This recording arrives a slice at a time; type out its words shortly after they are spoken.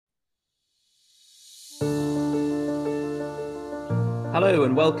Hello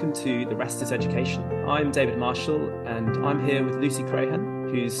and welcome to The Rest is Education. I'm David Marshall and I'm here with Lucy Crehan,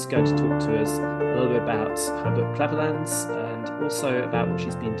 who's going to talk to us a little bit about her book Cleverlands and also about what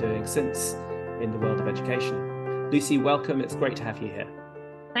she's been doing since in the world of education. Lucy, welcome. It's great to have you here.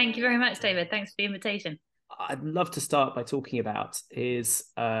 Thank you very much, David. Thanks for the invitation. I'd love to start by talking about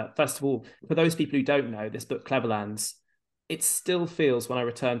first of all, for those people who don't know, this book Cleverlands, it still feels, when I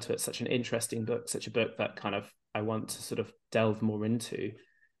return to it, such an interesting book, such a book that kind of I want to sort of delve more into.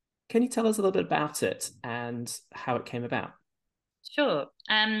 Can you tell us a little bit about it and how it came about? Sure.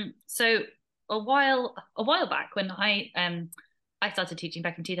 So a while back when I started teaching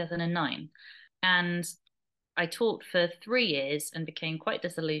back in 2009, and I taught for 3 years and became quite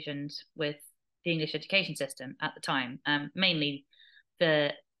disillusioned with the English education system at the time, mainly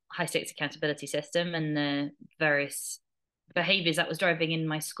the high stakes accountability system and the various behaviours that was driving in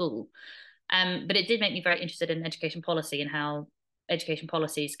my school. But it did make me very interested in education policy and how education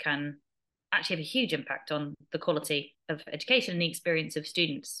policies can actually have a huge impact on the quality of education and the experience of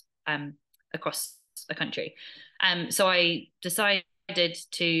students across the country. So I decided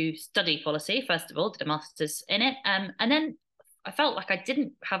to study policy, first of all, did a master's in it. And then I felt like I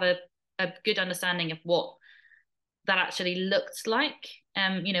didn't have a good understanding of what that actually looked like,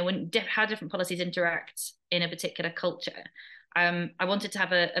 how different policies interact in a particular culture. I wanted to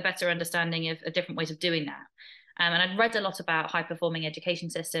have a better understanding of different ways of doing that. And I'd read a lot about high performing education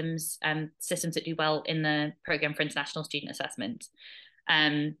systems, systems that do well in the Programme for International Student Assessment.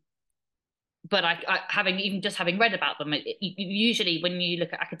 But having read about them, usually when you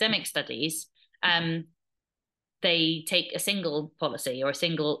look at academic studies, they take a single policy or a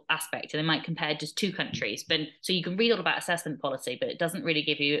single aspect and they might compare just two countries. But so you can read all about assessment policy, but it doesn't really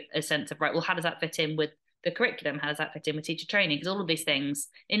give you a sense of, right, well, how does that fit in with the curriculum? How does that fit in with teacher training? Because all of these things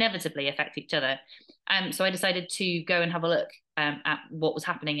inevitably affect each other. So I decided to go and have a look at what was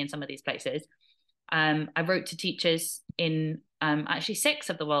happening in some of these places. I wrote to teachers in actually 6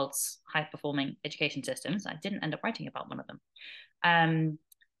 of the world's high performing education systems. I didn't end up writing about one of them.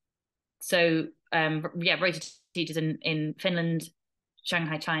 Wrote to teachers in Finland,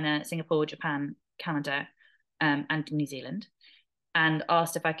 Shanghai, China, Singapore, Japan, Canada, and New Zealand, and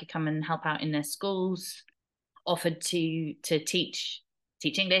asked if I could come and help out in their schools. Offered to teach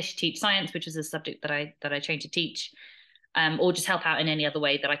English, teach science, which was a subject that I trained to teach, or just help out in any other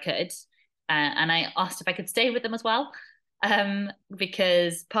way that I could. And I asked if I could stay with them as well,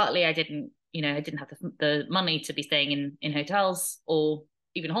 because partly I didn't have the money to be staying in hotels or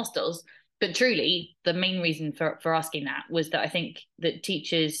even hostels. But truly, the main reason for asking that was that I think that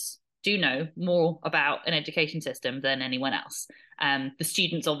teachers do know more about an education system than anyone else. The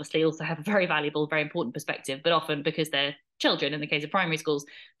students obviously also have a very valuable, very important perspective, but often because they're children, in the case of primary schools,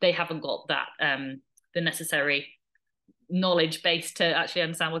 they haven't got that the necessary knowledge base to actually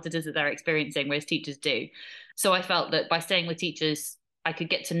understand what it is that they're experiencing, whereas teachers do. So I felt that by staying with teachers, I could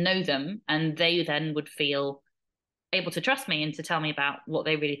get to know them, and they then would feel able to trust me and to tell me about what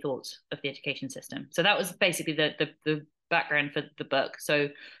they really thought of the education system. So that was basically the background for the book. So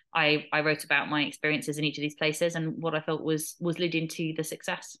I wrote about my experiences in each of these places and what I felt was leading to the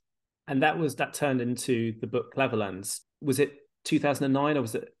success. And that turned into the book Cleverlands. Was it 2009 or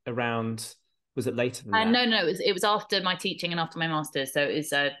was it later than that? No, it was after my teaching and after my master's. So it was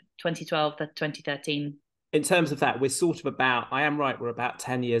 2012 to 2013. In terms of that, I am right, we're about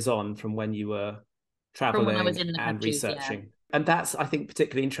 10 years on from when you were From when I was traveling in the and countries, yeah. researching. And that's, I think,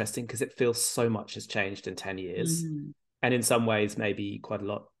 particularly interesting because it feels so much has changed in 10 years. Mm-hmm. And in some ways, maybe quite a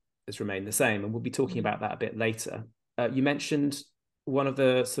lot has remained the same. And we'll be talking Mm-hmm. about that a bit later. You mentioned one of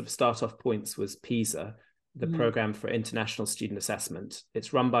the sort of start-off points was PISA, the Mm-hmm. Programme for International Student Assessment.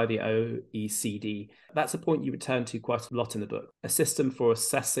 It's run by the OECD. That's a point you return to quite a lot in the book, a system for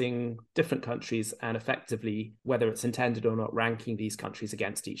assessing different countries and effectively, whether it's intended or not, ranking these countries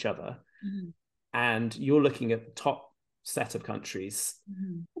against each other. Mm-hmm. And you're looking at the top set of countries.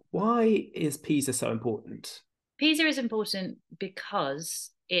 Mm-hmm. Why is PISA so important? PISA is important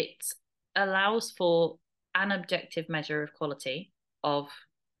because it allows for an objective measure of quality of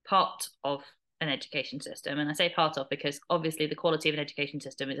part of an education system. And I say part of because obviously the quality of an education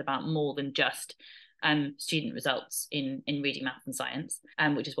system is about more than just student results in reading, math, and science,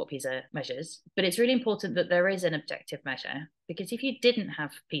 which is what PISA measures. But it's really important that there is an objective measure, because if you didn't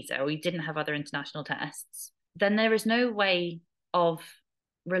have PISA or you didn't have other international tests, then there is no way of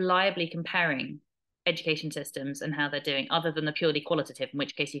reliably comparing education systems and how they're doing, other than the purely qualitative, in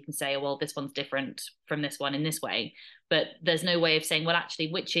which case you can say, oh, well, this one's different from this one in this way. But there's no way of saying, well,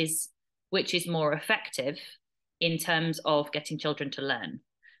 actually, which is more effective in terms of getting children to learn.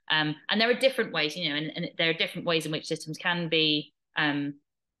 And there are different ways, and there are different ways in which systems can be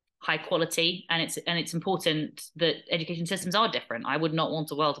high quality, and it's important that education systems are different. I would not want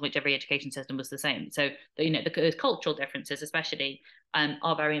a world in which every education system was the same. So the cultural differences especially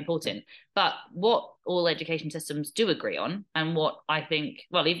are very important. But what all education systems do agree on, and what I think,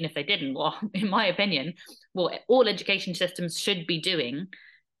 well, even if they didn't, well, in my opinion, what all education systems should be doing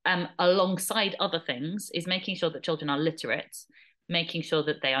alongside other things is making sure that children are literate, making sure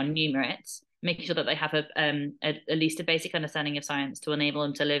that they are numerate, making sure that they have at least a basic understanding of science to enable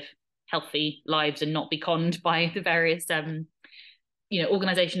them to live healthy lives and not be conned by the various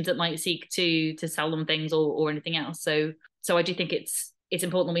organizations that might seek to sell them things or anything else. So I do think it's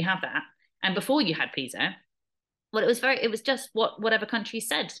important we have that. And before you had PISA, well, it was just whatever country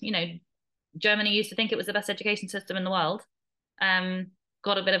said. Germany used to think it was the best education system in the world.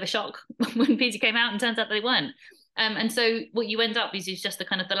 Got a bit of a shock when PISA came out, and turns out they weren't. And so what you end up is just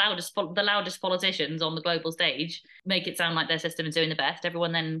the loudest politicians on the global stage make it sound like their system is doing the best.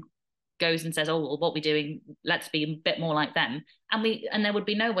 Everyone then goes and says, "Oh, well, what we're doing, let's be a bit more like them." And there would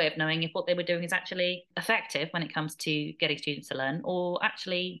be no way of knowing if what they were doing is actually effective when it comes to getting students to learn, or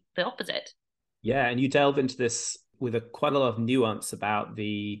actually the opposite. Yeah, and you delve into this with quite a lot of nuance about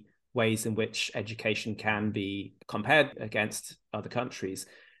the ways in which education can be compared against other countries.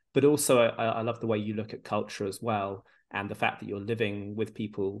 But also, I love the way you look at culture as well, and the fact that you're living with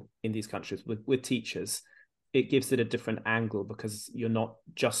people in these countries, with teachers. It gives it a different angle, because you're not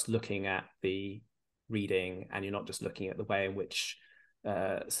just looking at the reading, and you're not just looking at the way in which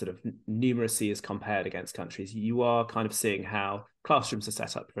sort of numeracy is compared against countries. You are kind of seeing how classrooms are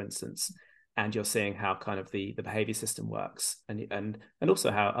set up, for instance, and you're seeing how kind of the behavior system works, and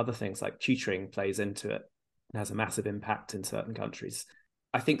also how other things like tutoring plays into it and has a massive impact in certain countries.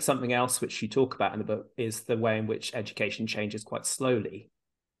 I think something else which you talk about in the book is the way in which education changes quite slowly.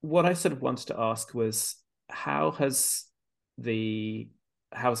 What I sort of wanted to ask was, how has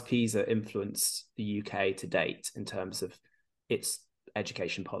PISA influenced the UK to date in terms of its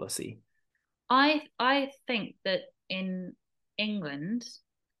education policy? I think that in England,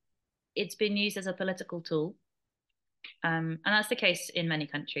 it's been used as a political tool. And that's the case in many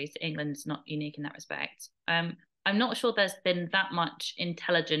countries. England's not unique in that respect. I'm not sure there's been that much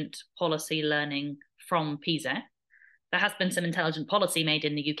intelligent policy learning from PISA. There has been some intelligent policy made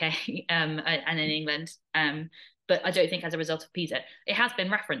in the UK and in England, but I don't think as a result of PISA. It has been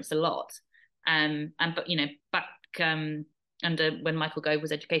referenced a lot, but back under when Michael Gove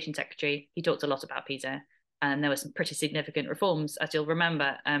was Education Secretary, he talked a lot about PISA, and there were some pretty significant reforms, as you'll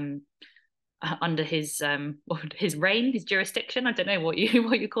remember, under his reign, his jurisdiction. I don't know what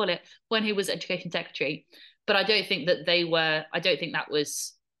you call it, when he was Education Secretary. But I don't think that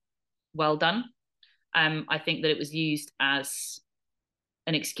was well done. I think that it was used as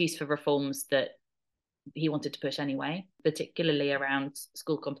an excuse for reforms that he wanted to push anyway, particularly around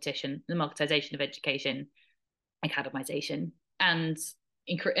school competition, the democratization of education, academization, and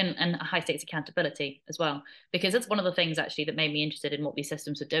high stakes accountability as well. Because that's one of the things actually that made me interested in what these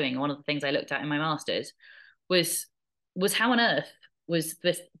systems were doing. One of the things I looked at in my master's was how on earth was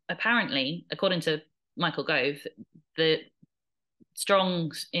this, apparently, according to Michael Gove, the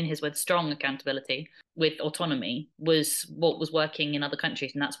strong, in his words, strong accountability with autonomy was what was working in other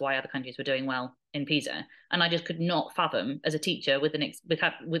countries, and that's why other countries were doing well in PISA. And I just could not fathom, as a teacher with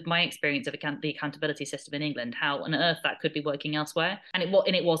my experience of the accountability system in England, how on earth that could be working elsewhere. And it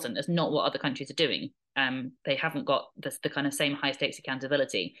wasn't. It's not what other countries are doing. They haven't got the kind of same high stakes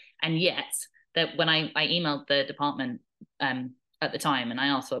accountability. And yet, that when I emailed the department at the time, and I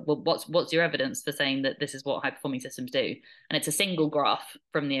asked, well, what's your evidence for saying that this is what high performing systems do? And it's a single graph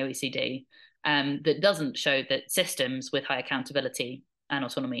from the OECD that doesn't show that systems with high accountability and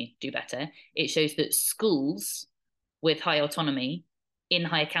autonomy do better. It shows that schools with high autonomy in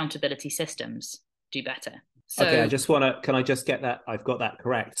high accountability systems do better. So, okay, can I just get that? I've got that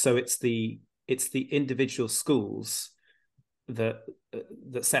correct. So it's the individual schools that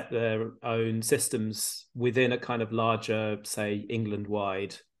set their own systems within a kind of larger, say,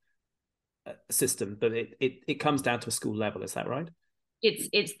 England-wide system, but it comes down to a school level. Is that right?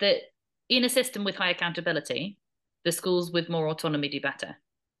 It's that in a system with high accountability, the schools with more autonomy do better.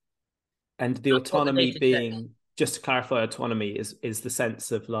 And the autonomy being, just to clarify, autonomy is the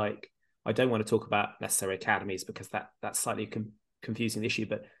sense of, like, I don't want to talk about necessary academies because that's slightly confusing the issue,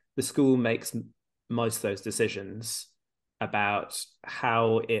 but the school makes most of those decisions about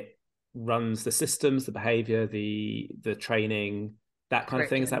how it runs the systems, the behavior, the training, that kind of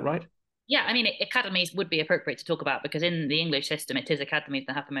thing. Is that right? Yeah, I mean, academies would be appropriate to talk about, because in the English system, it is academies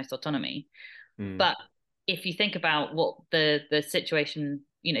that have the most autonomy. But if you think about what the situation,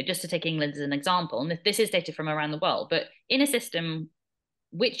 just to take England as an example, and this is data from around the world, but in a system,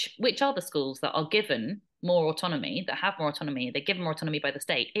 which are the schools that are given more autonomy, that have more autonomy, they're given more autonomy by the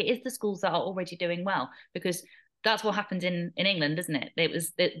state? It is the schools that are already doing well, because that's what happened in England, isn't it? It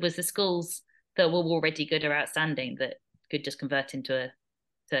was the schools that were already good or outstanding that could just convert into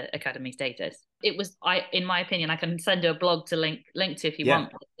academy status. It was, in my opinion, I can send a blog to link to if you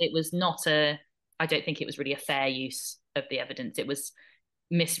want. It was not I don't think it was really a fair use of the evidence. It was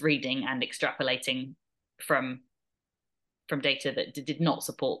misreading and extrapolating from data that did not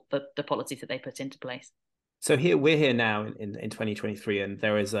support the policies that they put into place. So we're here now in 2023, and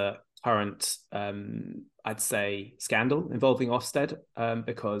there is a current, I'd say, scandal involving Ofsted,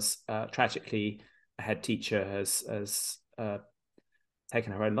 because tragically a head teacher has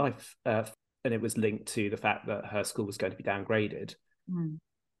taken her own life, and it was linked to the fact that her school was going to be downgraded.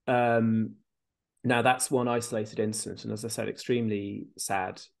 Now that's one isolated incident, and as I said, extremely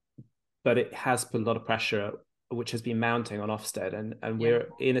sad, but it has put a lot of pressure which has been mounting on Ofsted, and we're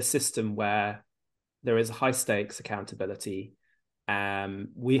in a system where there is high stakes accountability.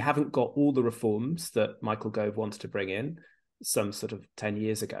 We haven't got all the reforms that Michael Gove wanted to bring in some sort of 10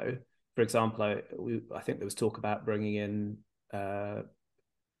 years ago. For example, I think there was talk about bringing in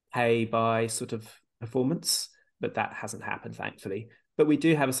pay by sort of performance, but that hasn't happened, thankfully. But we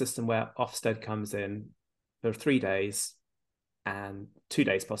do have a system where Ofsted comes in for 3 days and 2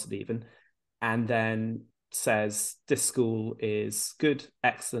 days possibly even, and then says this school is good,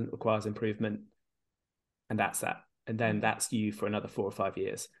 excellent, requires improvement, and that's that. And then that's you for another 4 or 5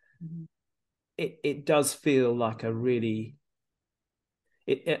 years. It does feel like a really,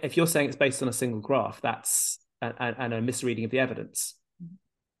 if you're saying it's based on a single graph, that's and a misreading of the evidence,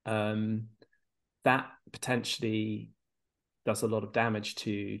 that potentially does a lot of damage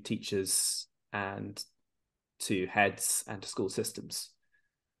to teachers and to heads and to school systems.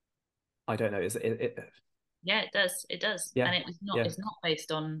 I don't know. Is it? Yeah, it does. It does. Yeah. And it was not. Yeah. It's not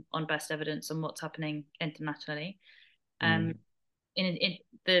based on best evidence on what's happening internationally. In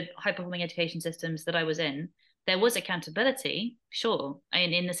the high performing education systems that I was in, there was accountability, sure,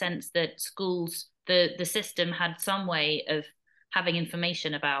 and in the sense that schools, the system had some way of having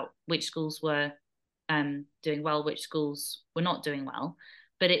information about which schools were doing well, which schools were not doing well.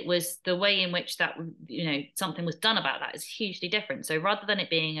 But it was the way in which that, something was done about that is hugely different. So rather than it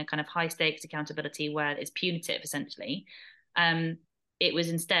being a kind of high stakes accountability where it's punitive, essentially, it was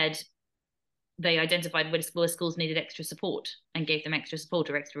instead, they identified where schools needed extra support and gave them extra support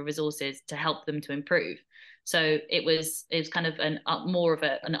or extra resources to help them to improve. So it was kind of more of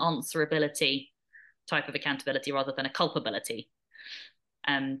an answerability type of accountability rather than a culpability.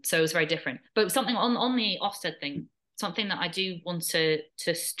 So it was very different. But something on the Ofsted thing, something that I do want to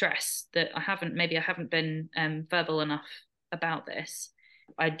stress that I haven't been verbal enough about this.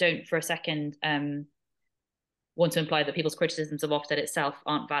 I don't for a second want to imply that people's criticisms of Ofsted itself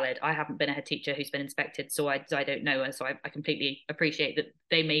aren't valid. I haven't been a head teacher who's been inspected, so I don't know. And so I completely appreciate that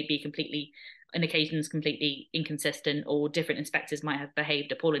they may be completely, on occasions, completely inconsistent, or different inspectors might have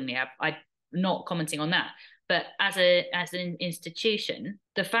behaved appallingly. I'm not commenting on that. But as an institution,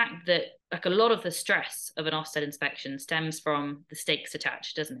 the fact that like a lot of the stress of an Ofsted inspection stems from the stakes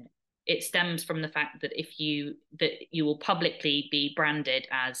attached, doesn't it? It stems from the fact that you will publicly be branded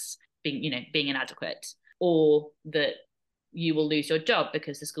as being inadequate, or that you will lose your job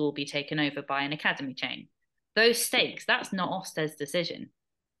because the school will be taken over by an academy chain. Those stakes, that's not Ofsted's decision.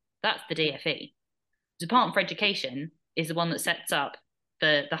 That's the DfE. The Department for Education is the one that sets up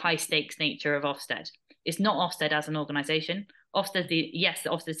the high stakes nature of Ofsted. It's not Ofsted as an organisation. Ofsted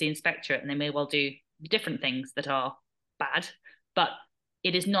is the inspectorate, and they may well do different things that are bad, but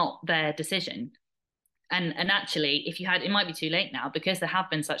it is not their decision. And actually, it might be too late now, because there have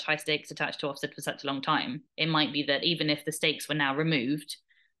been such high stakes attached to Ofsted for such a long time. It might be that even if the stakes were now removed,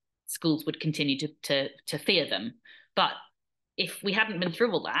 schools would continue to fear them. But if we hadn't been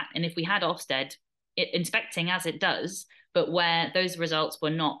through all that, and if we had Ofsted inspecting as it does, but where those results were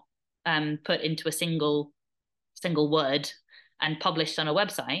not put into a single word and published on a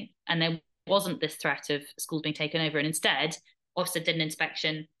website, and there wasn't this threat of schools being taken over, and instead Ofsted did an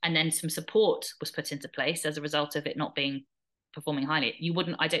inspection and then some support was put into place as a result of it not being performing highly,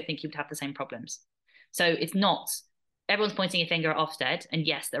 I don't think you would have the same problems. So it's not, everyone's pointing a finger at Ofsted, and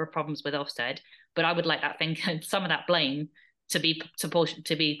yes, there are problems with Ofsted, but I would like that finger, some of that blame to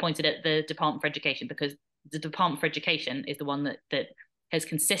be pointed at the Department for Education, because the Department for Education is the one that has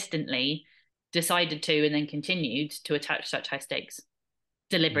consistently decided to and then continued to attach such high stakes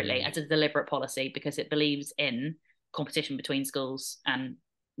deliberately, as a deliberate policy, because it believes in competition between schools and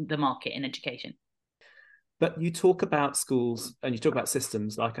the market in education. But you talk about schools and you talk about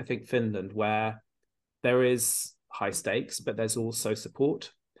systems like, I think, Finland, where there is high stakes, but there's also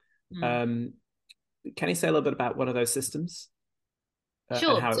support. Mm. Can you say a little bit about one of those systems and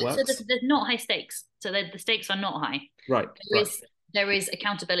Sure. how it So works? there's not high stakes. So the stakes are not high. Right, There right. is there is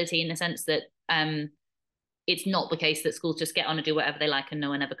accountability in the sense that it's not the case that schools just get on and do whatever they like and no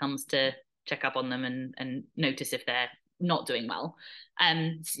one ever comes to check up on them and notice if they're not doing well.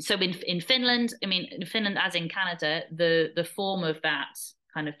 So in Finland, I mean, in Finland as in Canada, the form of that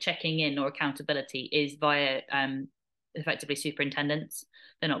kind of checking in or accountability is via effectively superintendents.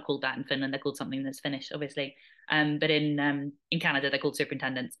 They're not called that in Finland; they're called something that's Finnish, obviously. But in Canada, they're called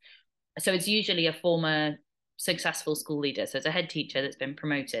superintendents. So it's usually a former successful school leader. So it's a head teacher that's been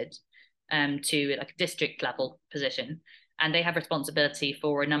promoted to like a district level position, and they have responsibility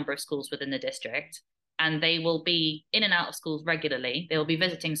for a number of schools within the district. And they will be in and out of schools regularly. They will be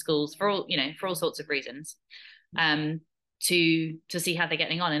visiting schools for all sorts of reasons, to see how they're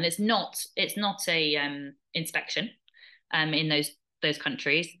getting on. And it's not a inspection in those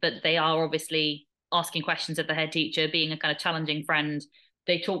countries, but they are obviously asking questions of the head teacher, being a kind of challenging friend.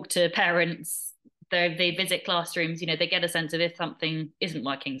 They talk to parents, they visit classrooms, they get a sense of if something isn't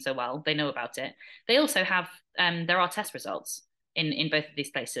working so well, they know about it. They also have, there are test results in both of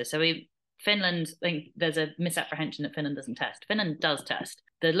these places. So Finland, I think there's a misapprehension that Finland doesn't test. Finland does test.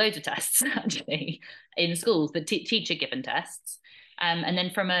 There are loads of tests actually in schools, but teacher given tests. And then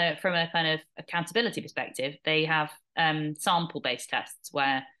from a kind of accountability perspective, they have sample based tests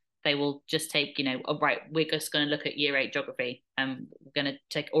where they will just take, oh, right, we're just going to look at year 8 geography. We're going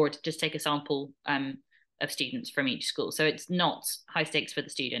to take a sample of students from each school. So it's not high stakes for the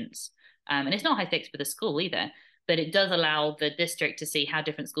students. And it's not high stakes for the school either, but it does allow the district to see how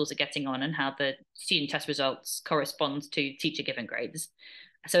different schools are getting on and how the student test results correspond to teacher given grades.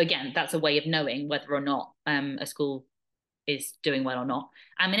 So again, that's a way of knowing whether or not a school is doing well or not.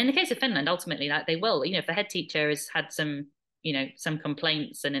 I mean, in the case of Finland, ultimately, like they will, if the head teacher has had some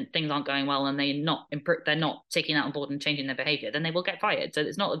complaints and things aren't going well and they're not taking that on board and changing their behavior, then they will get fired. So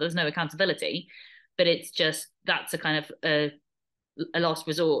it's not that there's no accountability, but it's just that's a kind of a last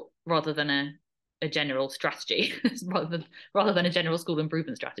resort rather than a general strategy, rather than a general school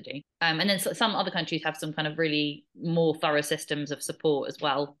improvement strategy. And then some other countries have some kind of really more thorough systems of support as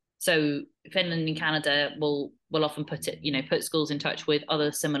well. So Finland and Canada will often put schools in touch with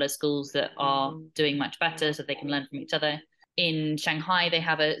other similar schools that are doing much better, so they can learn from each other. In Shanghai, they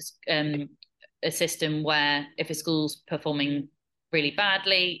have a system where if a school's performing really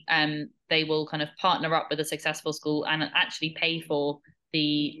badly, they will kind of partner up with a successful school and actually pay for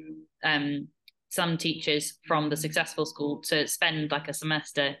the some teachers from the successful school to spend like a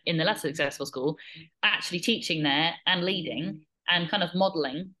semester in the less successful school, actually teaching there and leading and kind of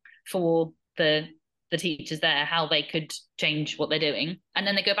modeling for the teachers there how they could change what they're doing, and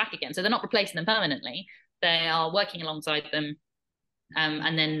then they go back again. So they're not replacing them permanently; they are working alongside them,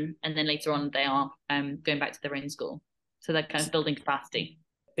 and then later on they are going back to their own school. So they're kind of building capacity.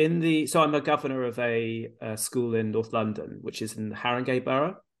 So I'm a governor of a school in North London, which is in the Haringey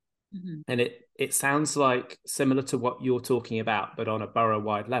borough. Mm-hmm. And it sounds like similar to what you're talking about, but on a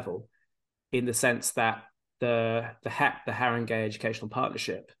borough-wide level, in the sense that the HEP, the Haringey Educational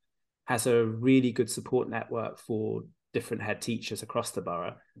Partnership, has a really good support network for different head teachers across the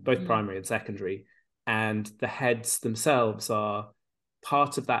borough, both primary and secondary. And the heads themselves are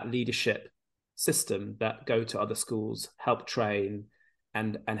part of that leadership system that go to other schools, help train,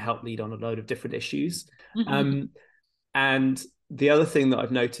 and help lead on a load of different issues. Mm-hmm. And the other thing that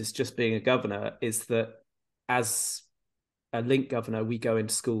I've noticed just being a governor is that as a link governor, we go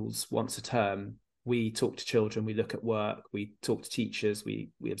into schools once a term. We talk to children, we look at work, we talk to teachers, we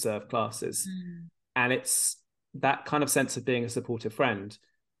observe classes. And it's that kind of sense of being a supportive friend.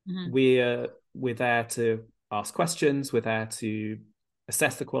 Mm-hmm. We're there to ask questions, we're there to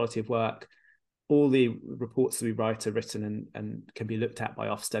assess the quality of work. All the reports that we write are written and can be looked at by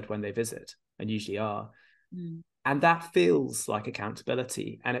Ofsted when they visit, and usually are. And that feels like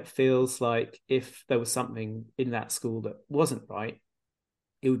accountability. And it feels like if there was something in that school that wasn't right,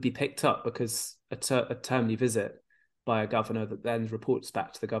 it would be picked up, because a termly visit by a governor that then reports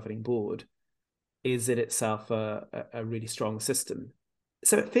back to the governing board is in itself a really strong system.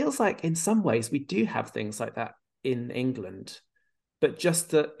 So it feels like in some ways we do have things like that in England, but just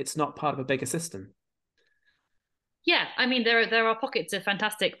that it's not part of a bigger system. Yeah, I mean there are pockets of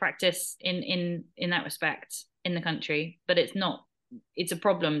fantastic practice in that respect in the country, but it's a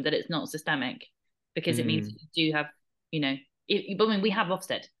problem that it's not systemic, because it means you do have, but I mean, we have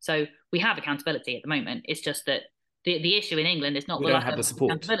Ofsted, so we have accountability at the moment. It's just that the issue in England is not we the don't lack have of the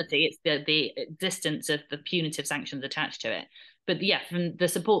support. Accountability, it's the existence of the punitive sanctions attached to it. But yeah, from the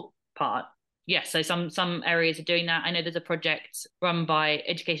support part, Yes, so some areas are doing that. I know there's a project run by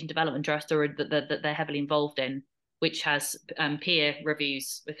Education Development Trust, or that they're heavily involved in, which has peer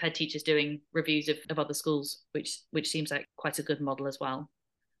reviews with head teachers doing reviews of other schools, which seems like quite a good model as well.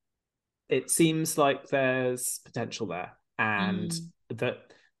 It seems like there's potential there, and Mm.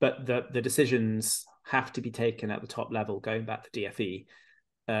 but the decisions have to be taken at the top level, going back to DFE,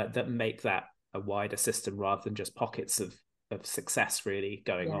 that make that a wider system rather than just pockets of success really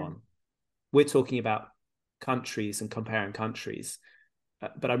going Yeah. on. We're talking about countries and comparing countries,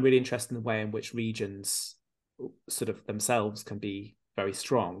 but I'm really interested in the way in which regions sort of themselves can be very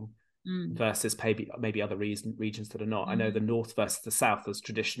strong versus maybe other regions that are not. I know the North versus the South has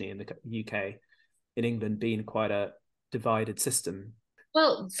traditionally in the UK, in England, been quite a divided system.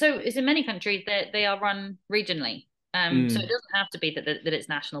 Well, so it's in many countries that they are run regionally. So it doesn't have to be that it's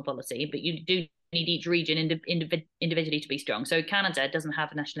national policy, but you do need each region individually to be strong. So Canada doesn't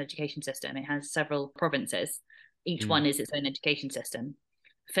have a national education system; it has several provinces. Each one is its own education system.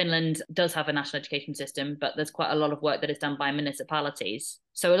 Finland does have a national education system, but there's quite a lot of work that is done by municipalities.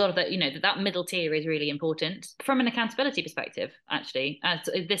 So a lot of that, that middle tier is really important from an accountability perspective, actually.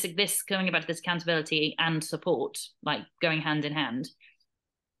 This coming about this accountability and support, like going hand in hand,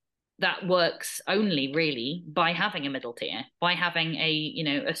 that works only really by having a middle tier, by having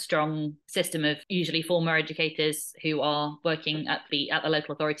a strong system of usually former educators who are working at the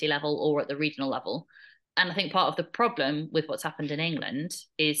local authority level or at the regional level. And I think part of the problem with what's happened in England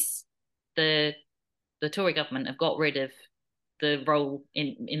is the Tory government have got rid of the role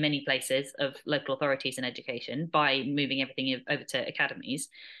in many places of local authorities in education by moving everything over to academies.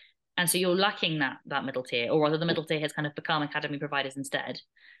 And so you're lacking that middle tier, or rather the middle tier has kind of become academy providers instead.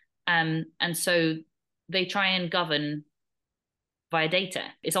 And so they try and govern via data.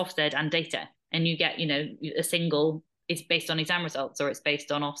 It's Ofsted and data. And you get, a single, it's based on exam results, or it's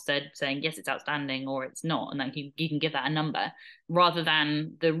based on Ofsted saying, yes, it's outstanding, or it's not. And like you can give that a number rather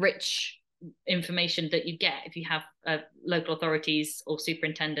than the rich information that you get if you have local authorities or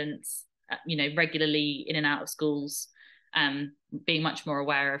superintendents, regularly in and out of schools, being much more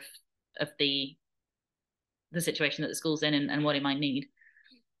aware of the situation that the school's in and what it might need.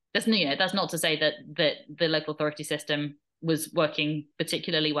 That's not to say that the local authority system was working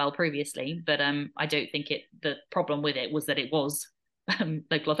particularly well previously, but I don't think the problem with it was that it was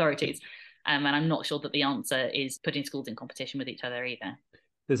local authorities, and I'm not sure that the answer is putting schools in competition with each other either.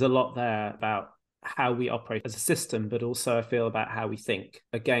 There's a lot there about how we operate as a system, but also I feel about how we think.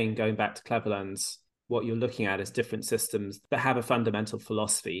 Again, going back to Cleverlands, what you're looking at is different systems that have a fundamental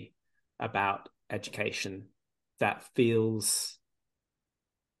philosophy about education that feels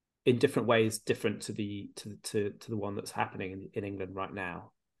in different ways different to the one that's happening in England right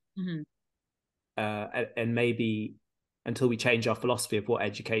now. And maybe until we change our philosophy of what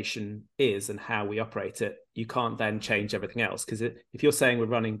education is and how we operate it, you can't then change everything else. Because if you're saying we're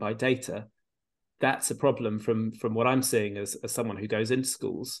running by data, that's a problem from what I'm seeing as someone who goes into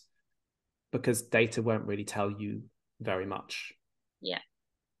schools, because data won't really tell you very much. Yeah,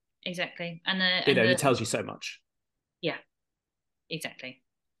 exactly. And it only tells you so much. Yeah, exactly.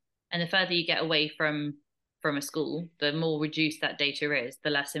 And the further you get away from a school, the more reduced that data is, the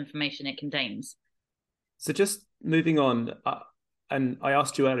less information it contains. So just moving on, and I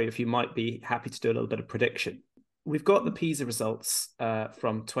asked you earlier if you might be happy to do a little bit of prediction. We've got the PISA results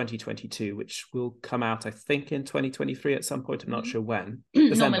from 2022, which will come out, I think, in 2023 at some point. I'm not sure when.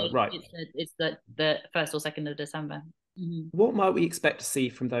 December, normally, right? It's the 1st or 2nd of December. What might we expect to see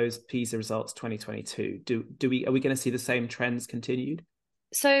from those PISA results 2022? Are we going to see the same trends continued?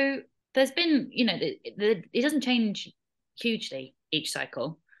 So there's been, it doesn't change hugely each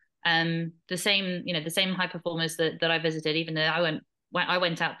cycle. The same high performers that I visited, even though I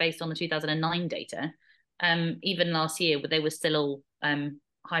went out based on the 2009 data. Even last year, they were still all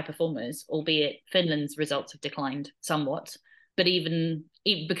high performers, albeit Finland's results have declined somewhat. But even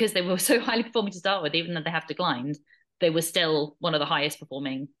because they were so highly performing to start with, even though they have declined, they were still one of the highest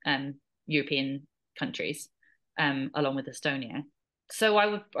performing European countries, along with Estonia. So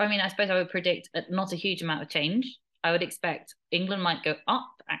I suppose I would predict not a huge amount of change. I would expect England might go up,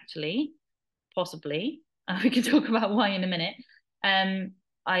 actually, possibly. We can talk about why in a minute.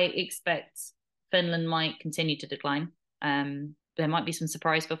 I expect Finland might continue to decline. There might be some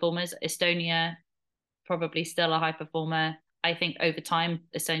surprise performers. Estonia, probably still a high performer. I think over time,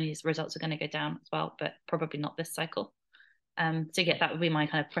 Estonia's results are going to go down as well, but probably not this cycle. So yeah, that would be my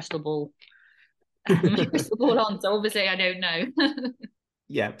kind of crystal ball on. So obviously I don't know.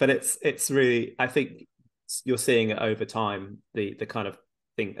 Yeah, but it's really, I think you're seeing it over time, the kind of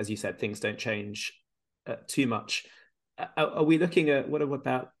thing, as you said, things don't change too much. Are we looking at, what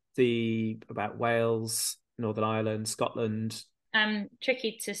about about Wales, Northern Ireland, Scotland?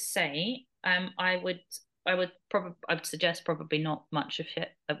 Tricky to say. I would suggest probably not much of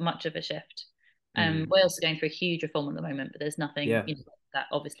a shift. Wales is going through a huge reform at the moment, but there's nothing, Yeah. that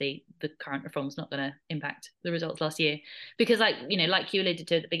obviously the current reform is not going to impact the results last year, because like you alluded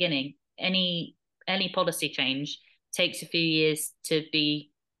to at the beginning, any policy change takes a few years to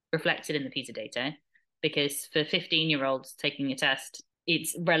be reflected in the PISA data, because for 15-year-olds taking a test,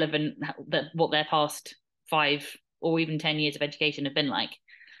 it's relevant that what their past 5 or even 10 years of education have been like.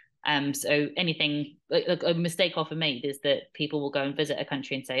 So anything, a mistake often made is that people will go and visit a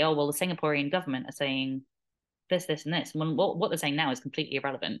country and say, oh, well, the Singaporean government are saying this, this, and this. And what they're saying now is completely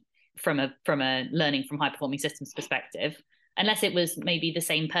irrelevant from a learning from high performing systems perspective, unless it was maybe the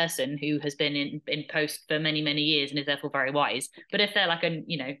same person who has been in post for many, many years and is therefore very wise. But if they're like a,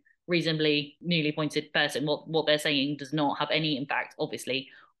 reasonably newly appointed person, what they're saying does not have any impact, obviously,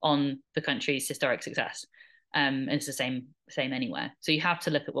 on the country's historic success. And it's the same anywhere. So you have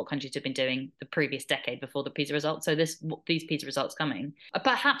to look at what countries have been doing the previous decade before the PISA results. So these PISA results coming,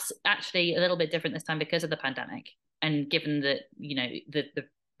 perhaps actually a little bit different this time because of the pandemic, and given that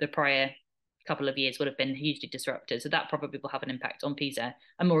the prior couple of years would have been hugely disrupted, so that probably will have an impact on PISA,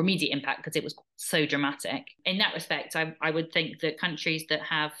 a more immediate impact because it was so dramatic. In that respect, I would think that countries that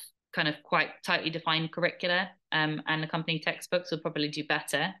have kind of quite tightly defined curricula and accompanying textbooks will probably do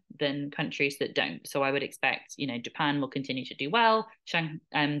better than countries that don't. So I would expect, Japan will continue to do well. China,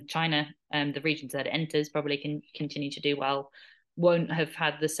 the regions that it enters probably can continue to do well. Won't have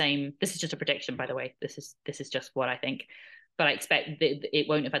had the same. This is just a prediction, by the way. This is just what I think. But I expect that it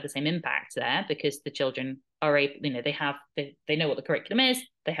won't have had the same impact there because the children are able, they know what the curriculum is,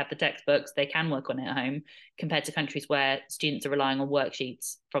 they have the textbooks, they can work on it at home, compared to countries where students are relying on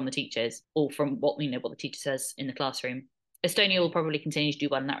worksheets from the teachers or from what the teacher says in the classroom. Estonia will probably continue to do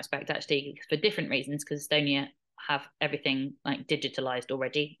well in that respect, actually, for different reasons, because Estonia have everything like digitalized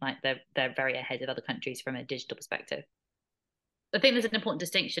already. Like they're very ahead of other countries from a digital perspective. I think there's an important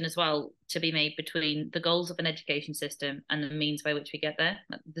distinction as well to be made between the goals of an education system and the means by which we get there,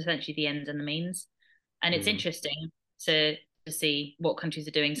 essentially the ends and the means. And it's interesting to see what countries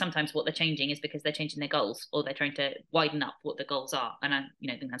are doing. Sometimes what they're changing is because they're changing their goals, or they're trying to widen up what the goals are. And I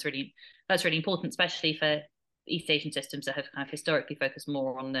think that's really important, especially for East Asian systems that have kind of historically focused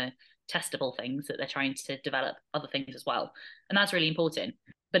more on the testable things, that they're trying to develop other things as well. And that's really important.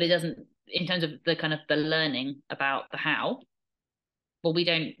 But it doesn't, in terms of the kind of the learning about the how, well, we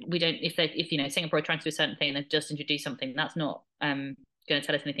don't if Singapore are trying to do a certain thing and they've just introduced something, that's not going to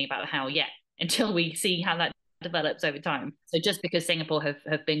tell us anything about the how yet, until we see how that develops over time. So just because Singapore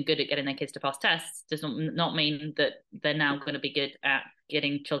have been good at getting their kids to pass tests does not mean that they're now going to be good at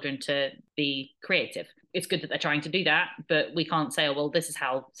getting children to be creative. It's good that they're trying to do that, but we can't say, oh, well, this is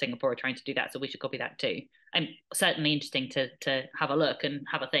how Singapore are trying to do that, so we should copy that too. And certainly interesting to have a look and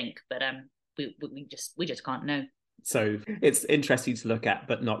have a think, but we just can't know. So it's interesting to look at,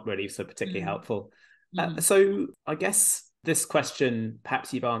 but not really so particularly helpful. So I guess this question,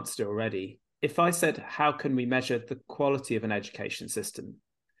 perhaps you've answered already. If I said, how can we measure the quality of an education system?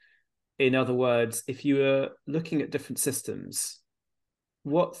 In other words, if you were looking at different systems,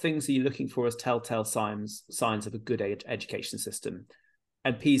 what things are you looking for as telltale signs of a good education system?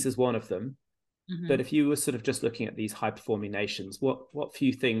 And PISA is one of them. But if you were sort of just looking at these high-performing nations, what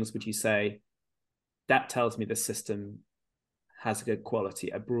few things would you say that tells me the system has a good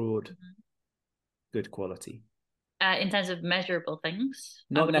quality, a broad, good quality? In terms of measurable things,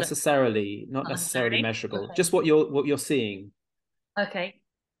 not necessarily measurable. Okay. Just what you're seeing. Okay,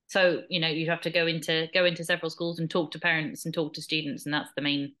 so you have to go into several schools and talk to parents and talk to students, and that's the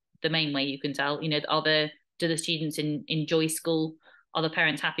main way you can tell. Do the students enjoy school? Are the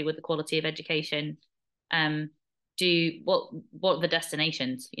parents happy with the quality of education? What are the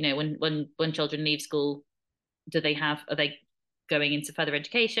destinations? When children leave school, are they going into further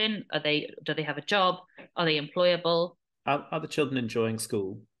education? Do they have a job? Are they employable? Are the children enjoying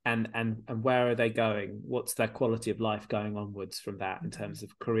school? And where are they going? What's their quality of life going onwards from that in terms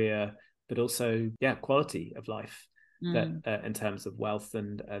of career, but also quality of life that in terms of wealth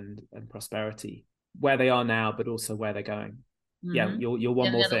and prosperity, where they are now, but also where they're going. Yeah, you're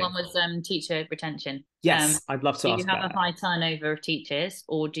one more thing. The other one was teacher retention. Yes, I'd love to ask about that. Do you have a high turnover of teachers,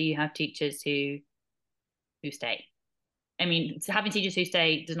 or do you have teachers who stay? I mean, having teachers who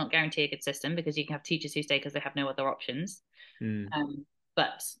stay does not guarantee a good system, because you can have teachers who stay because they have no other options.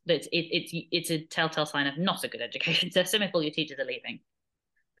 But it's a telltale sign of not a good education system if all your teachers are leaving.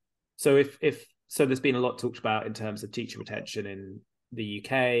 So if there's been a lot talked about in terms of teacher retention in the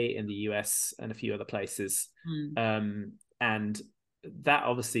UK, in the US, and a few other places. And that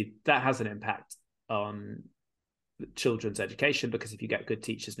obviously that has an impact on children's education, because if you get good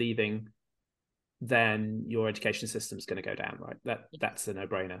teachers leaving, then your education system is going to go down, right? That's a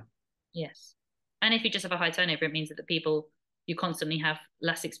no-brainer. Yes. And if you just have a high turnover, it means that the people, you constantly have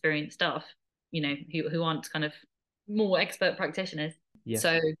less experienced staff, who aren't kind of more expert practitioners. Yes.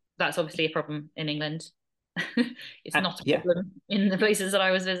 So that's obviously a problem in England. It's not a Yeah. problem in the places that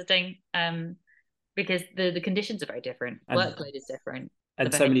I was visiting, because the conditions are very different. Workload is different.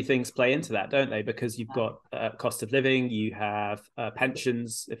 And so many things play into that, don't they? Because you've got cost of living, you have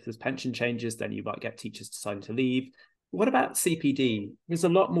pensions. If there's pension changes, then you might get teachers deciding to leave. What about CPD? There's a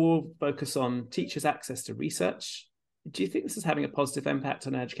lot more focus on teachers' access to research. Do you think this is having a positive impact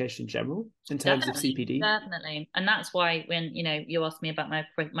on education in general in terms of CPD? Definitely. And that's why when, you asked me about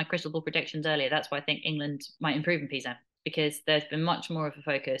my crystal ball predictions earlier, that's why I think England might improve in PISA, because there's been much more of a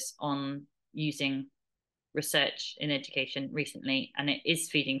focus on using research in education recently, and it is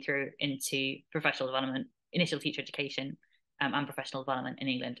feeding through into professional development, initial teacher education, and professional development in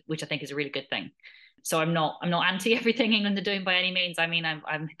England, which I think is a really good thing. So I'm not anti everything England are doing by any means. I mean, I'm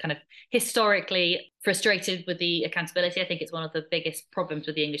kind of historically frustrated with the accountability. I think it's one of the biggest problems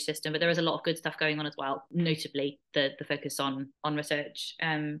with the English system, but there is a lot of good stuff going on as well, notably the focus on research,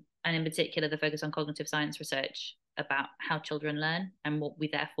 and in particular the focus on cognitive science research about how children learn and what we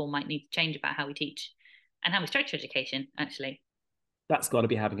therefore might need to change about how we teach and how we structure education, actually. That's got to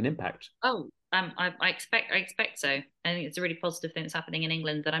be having an impact. Oh, I expect so. I think it's a really positive thing that's happening in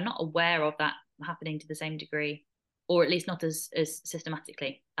England, that I'm not aware of that happening to the same degree, or at least not as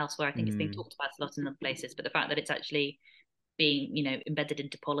systematically elsewhere. I think it's being talked about a lot in other places, but the fact that it's actually being, embedded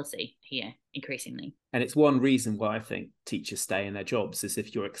into policy here increasingly. And it's one reason why I think teachers stay in their jobs, is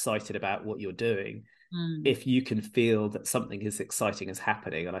if you're excited about what you're doing, if you can feel that something as exciting is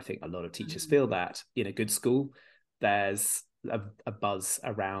happening, and I think a lot of teachers feel that in a good school, there's a buzz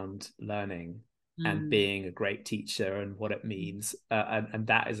around learning and being a great teacher and what it means, and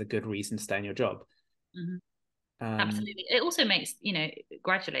that is a good reason to stay in your job. Absolutely. It also makes,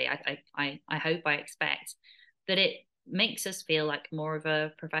 gradually, I hope, I expect that it makes us feel like more of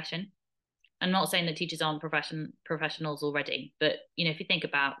a profession. I'm not saying that teachers aren't professionals already, but if you think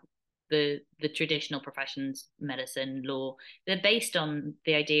about the traditional professions, medicine, law, they're based on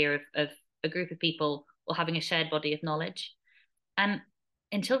the idea of a group of people or having a shared body of knowledge. And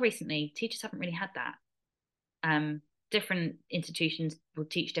until recently, teachers haven't really had that. Different institutions will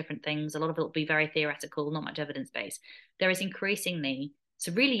teach different things. A lot of it will be very theoretical, not much evidence based. There is increasingly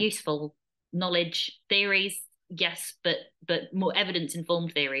some really useful knowledge theories, yes, but more evidence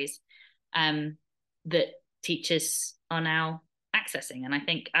informed theories that teachers are now accessing. And I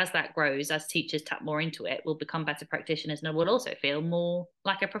think as that grows, as teachers tap more into it, we'll become better practitioners, and will also feel more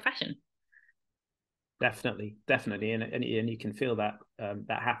like a profession. Definitely, and you can feel that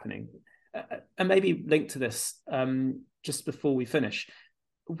that happening. And maybe linked to this, just before we finish,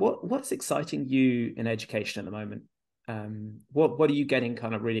 what's exciting you in education at the moment? What are you getting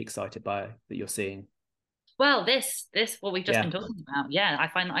kind of really excited by that you're seeing? Well, this what we've just been talking about,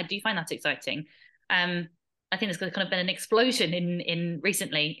 I do find that exciting. I think there's kind of been an explosion in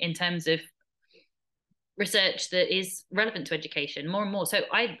recently in terms of research that is relevant to education more and more. So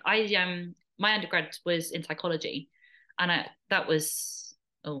I my undergrad was in psychology, and that was,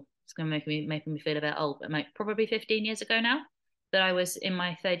 it's going to make me feel a bit old, but probably 15 years ago now, that I was in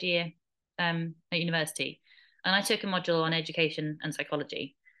my third year at university, and I took a module on education and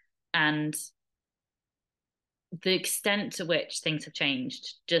psychology, and the extent to which things have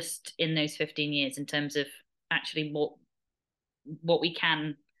changed just in those 15 years in terms of actually what we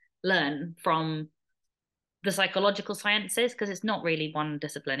can learn from the psychological sciences, because it's not really one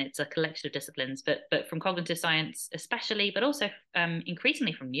discipline, it's a collection of disciplines, but from cognitive science especially, but also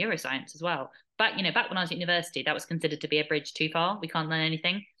increasingly from neuroscience as well. Back when I was at university, that was considered to be a bridge too far. We can't learn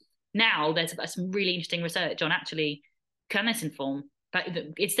anything. Now there's some really interesting research on actually, can this inform, but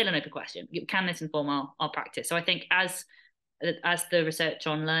it's still an open question, can this inform our practice? So I think as the research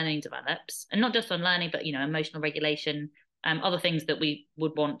on learning develops, and not just on learning, but emotional regulation, other things that we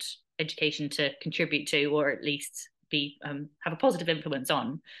would want education to contribute to, or at least be have a positive influence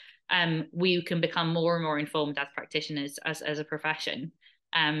on, we can become more and more informed as practitioners, as a profession,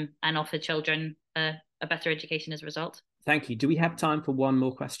 and offer children a better education as a result. Thank you. Do we have time for one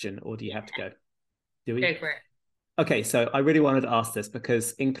more question, or do you have to go? Do we? Go for it. Okay, so I really wanted to ask this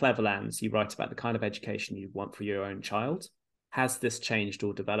because in Cleverlands, you write about the kind of education you want for your own child. Has this changed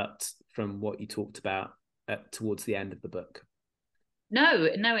or developed from what you talked about towards the end of the book? No,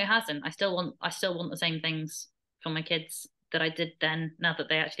 it hasn't. I still want the same things for my kids. that I did then, now that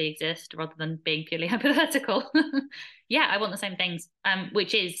they actually exist, rather than being purely hypothetical. Yeah, I want the same things.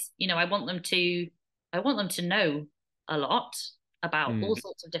 Which is, I want them to know a lot about all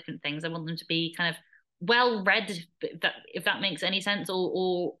sorts of different things. I want them to be kind of well read, if that makes any sense,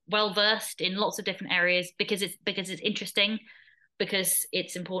 or well versed in lots of different areas, because it's interesting, because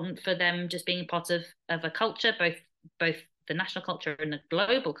it's important for them just being part of a culture, both the national culture and the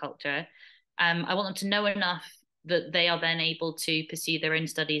global culture. I want them to know enough that they are then able to pursue their own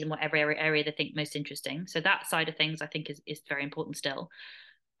studies in whatever area they think most interesting. So that side of things, I think, is very important still.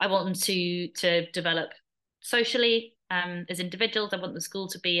 I want them to develop socially, as individuals. I want the school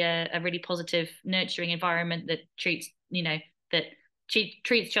to be a really positive, nurturing environment that treats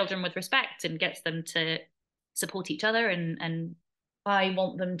children with respect and gets them to support each other. And I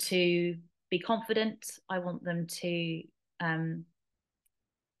want them to be confident. I want them to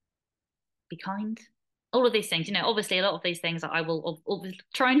be kind. All of these things, obviously a lot of these things I will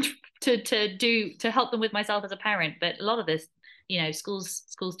try to do to help them with myself as a parent. But a lot of this,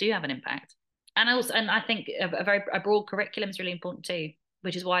 schools do have an impact. And I think a broad curriculum is really important too,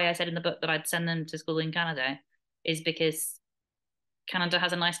 which is why I said in the book that I'd send them to school in Canada, is because Canada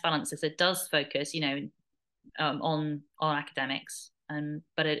has a nice balance, as it does focus, on academics,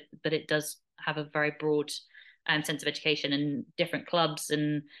 but it does have a very broad sense of education, and different clubs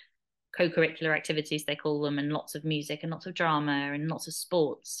and co-curricular activities, they call them, and lots of music and lots of drama and lots of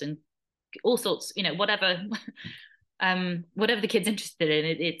sports and all sorts, whatever whatever the kid's interested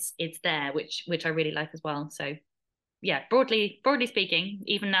in, it's there, which I really like as well. So yeah, broadly speaking,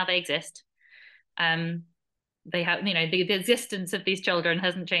 even now they exist, they have, the existence of these children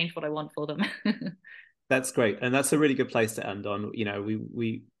hasn't changed what I want for them. That's great, and that's a really good place to end on.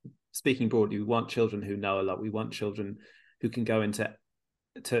 We speaking broadly, we want children who know a lot. We want children who can go into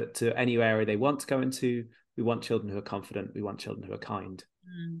to any area they want to go into. We want children who are confident. We want children who are kind.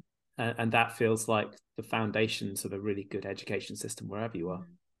 And that feels like the foundations of a really good education system wherever you are.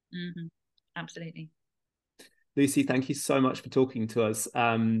 Mm-hmm. Absolutely. Lucy, thank you so much for talking to us.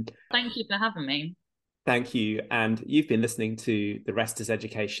 Thank you for having me. Thank you. And you've been listening to The Rest is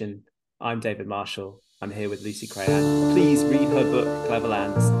Education. I'm David Marshall. I'm here with Lucy Crehan. Please read her book,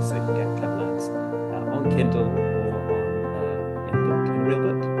 Cleverlands, so you can get Cleverlands on Kindle or in a real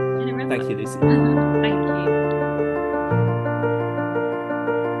book. Thank you, Lucy. Thank you.